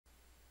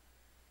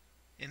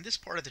In this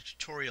part of the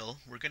tutorial,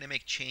 we're going to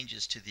make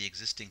changes to the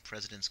existing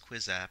President's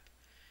Quiz app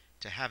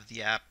to have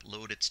the app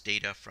load its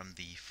data from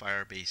the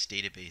Firebase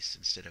database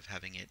instead of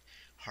having it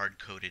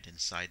hard-coded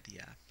inside the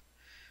app.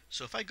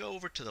 So if I go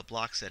over to the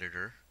blocks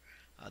editor,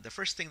 the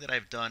first thing that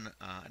I've done,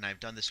 and I've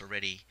done this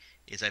already,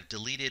 is I've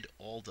deleted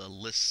all the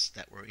lists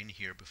that were in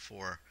here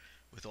before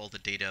with all the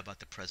data about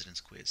the President's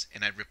Quiz.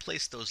 And I've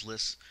replaced those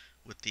lists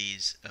with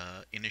these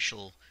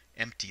initial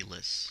empty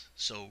lists.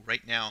 So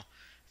right now,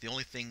 the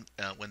only thing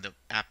when the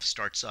app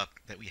starts up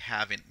that we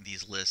have in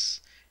these lists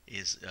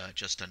is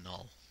just a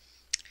null.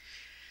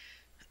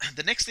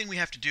 The next thing we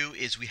have to do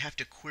is we have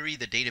to query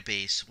the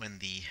database when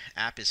the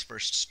app is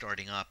first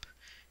starting up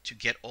to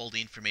get all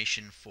the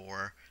information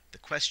for the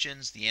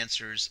questions, the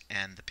answers,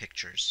 and the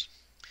pictures.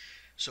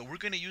 So we're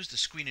going to use the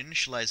screen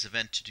initialize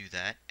event to do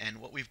that, and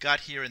what we've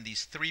got here in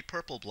these three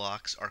purple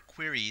blocks are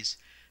queries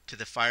to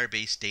the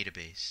Firebase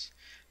database.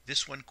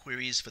 This one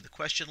queries for the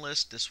question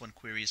list, this one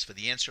queries for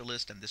the answer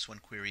list, and this one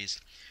queries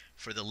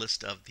for the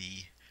list of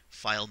the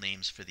file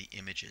names for the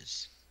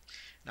images.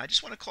 Now I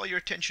just want to call your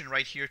attention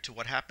right here to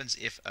what happens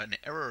if an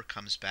error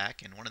comes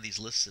back and one of these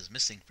lists is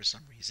missing for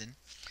some reason.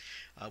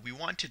 We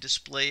want to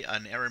display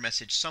an error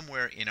message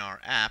somewhere in our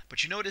app,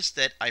 but you notice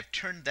that I've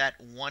turned that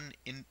one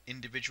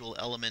individual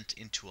element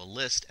into a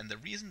list, and the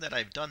reason that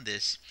I've done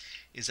this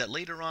is that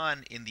later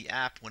on in the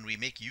app, when we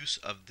make use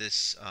of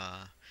this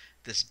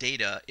this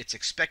data, it's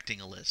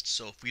expecting a list.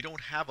 So if we don't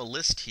have a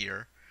list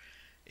here,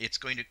 it's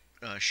going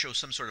to show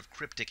some sort of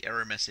cryptic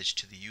error message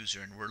to the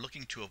user, and we're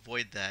looking to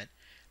avoid that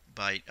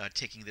by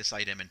taking this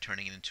item and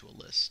turning it into a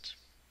list.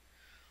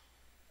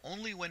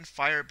 Only when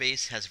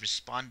Firebase has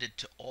responded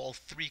to all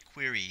three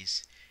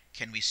queries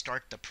can we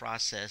start the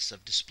process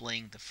of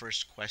displaying the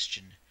first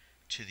question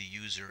to the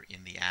user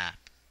in the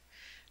app.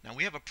 Now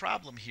we have a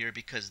problem here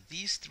because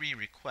these three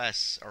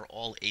requests are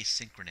all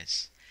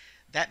asynchronous.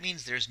 That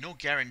means there's no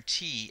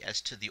guarantee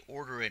as to the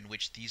order in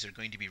which these are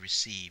going to be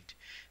received.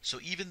 So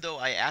even though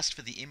I asked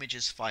for the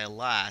images file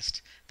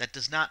last, that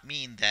does not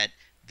mean that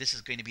this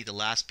is going to be the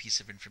last piece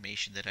of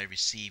information that I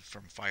receive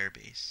from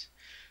Firebase.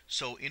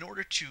 So in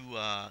order to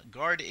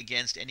guard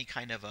against any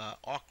kind of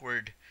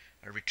awkward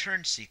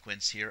return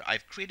sequence here,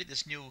 I've created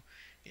this new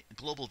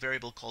global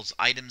variable called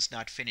items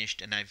not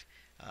finished, and I've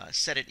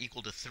set it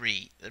equal to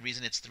 3. The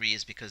reason it's 3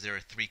 is because there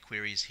are 3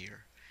 queries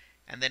here.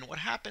 And then what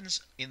happens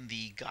in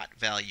the got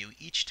value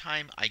each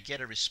time I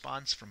get a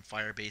response from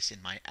Firebase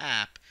in my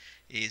app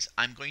is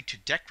I'm going to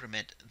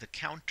decrement the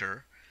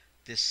counter,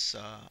 this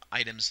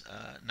items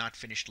not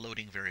finished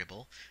loading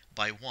variable,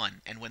 by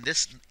 1. And when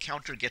this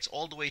counter gets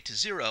all the way to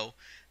 0,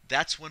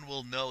 that's when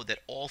we'll know that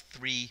all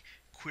 3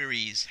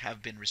 queries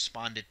have been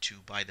responded to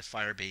by the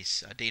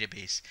Firebase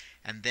database,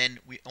 and then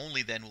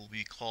only then will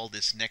we call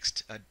this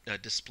next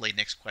display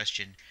next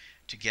question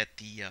to get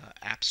the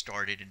app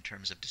started in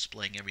terms of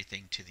displaying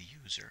everything to the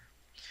user.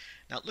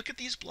 Now look at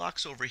these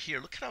blocks over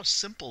here. Look at how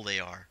simple they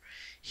are.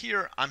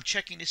 Here I'm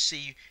checking to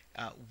see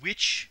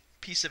which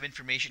piece of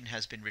information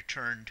has been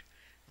returned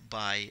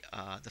by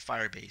the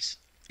Firebase.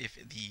 If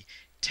the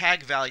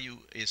tag value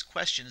is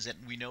questions, then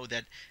we know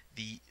that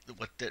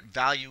what the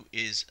value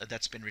is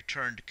that's been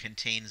returned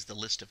contains the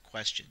list of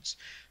questions.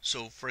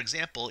 So for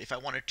example, if I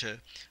wanted to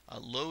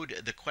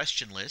load the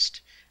question list,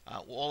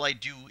 all I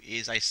do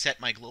is I set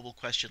my global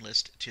question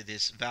list to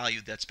this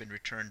value that's been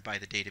returned by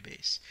the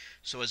database.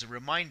 So as a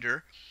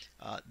reminder,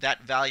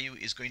 that value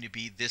is going to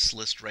be this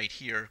list right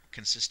here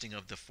consisting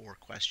of the 4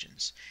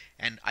 questions.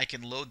 And I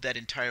can load that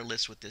entire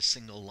list with this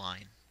single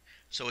line.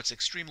 So it's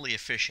extremely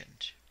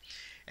efficient.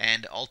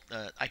 And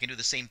I can do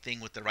the same thing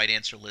with the right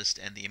answer list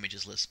and the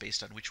images list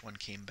based on which one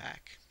came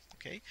back.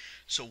 Okay,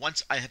 so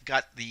once I have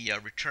got the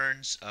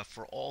returns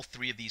for all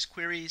 3 of these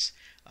queries,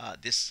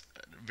 this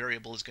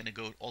variable is going to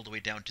go all the way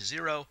down to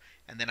 0,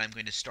 and then I'm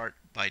going to start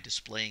by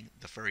displaying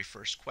the very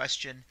first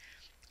question,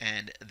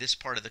 and this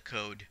part of the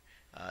code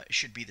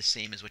should be the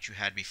same as what you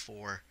had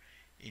before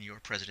in your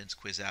President's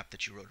Quiz app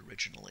that you wrote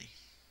originally.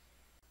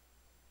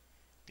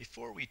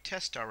 Before we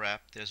test our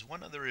app, there's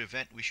one other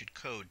event we should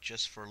code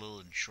just for a little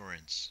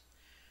insurance.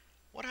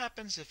 What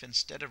happens if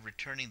instead of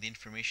returning the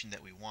information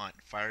that we want,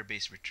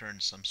 Firebase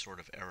returns some sort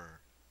of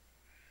error?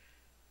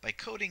 By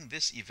coding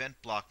this event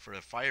block for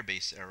a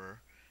Firebase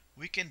error,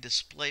 we can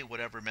display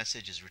whatever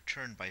message is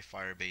returned by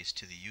Firebase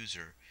to the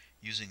user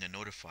using a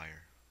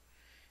notifier.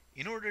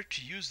 In order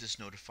to use this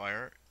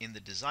notifier in the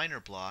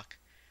designer block,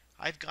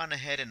 I've gone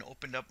ahead and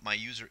opened up my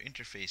user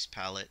interface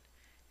palette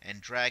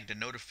and dragged a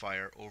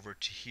notifier over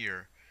to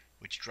here,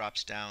 which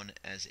drops down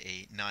as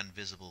a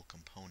non-visible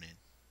component.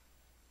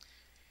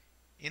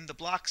 In the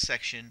blocks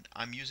section,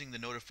 I'm using the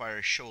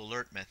notifier show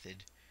alert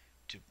method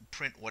to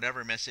print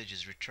whatever message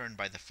is returned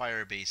by the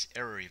Firebase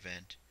error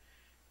event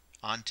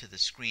onto the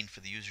screen for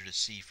the user to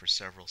see for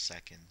several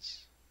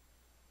seconds.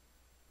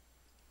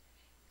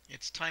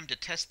 It's time to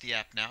test the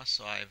app now,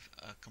 so I've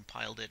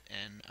compiled it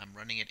and I'm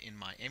running it in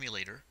my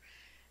emulator.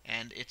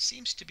 And it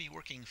seems to be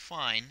working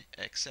fine,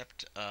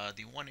 except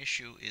the one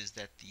issue is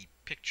that the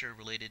picture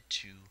related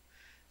to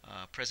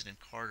President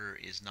Carter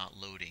is not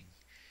loading.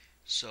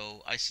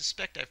 So I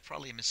suspect I've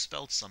probably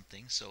misspelled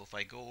something. So if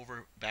I go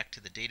over back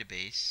to the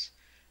database,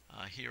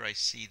 here I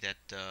see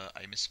that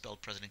I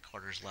misspelled President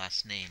Carter's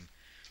last name.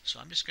 So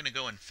I'm just going to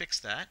go and fix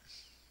that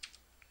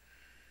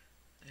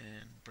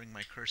and bring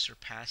my cursor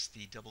past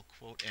the double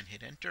quote and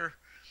hit enter.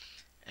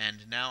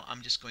 And now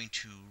I'm just going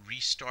to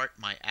restart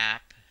my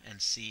app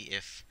and see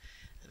if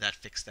that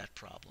fixed that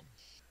problem.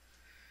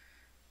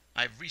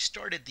 I've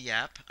restarted the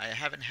app. I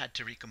haven't had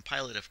to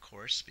recompile it, of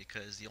course,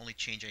 because the only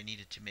change I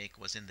needed to make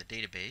was in the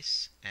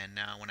database. And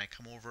now when I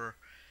come over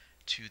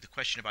to the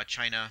question about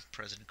China,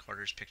 President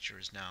Carter's picture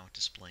is now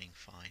displaying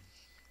fine.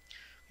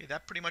 Okay,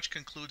 that pretty much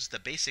concludes the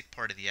basic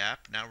part of the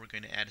app. Now we're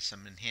going to add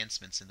some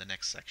enhancements in the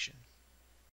next section.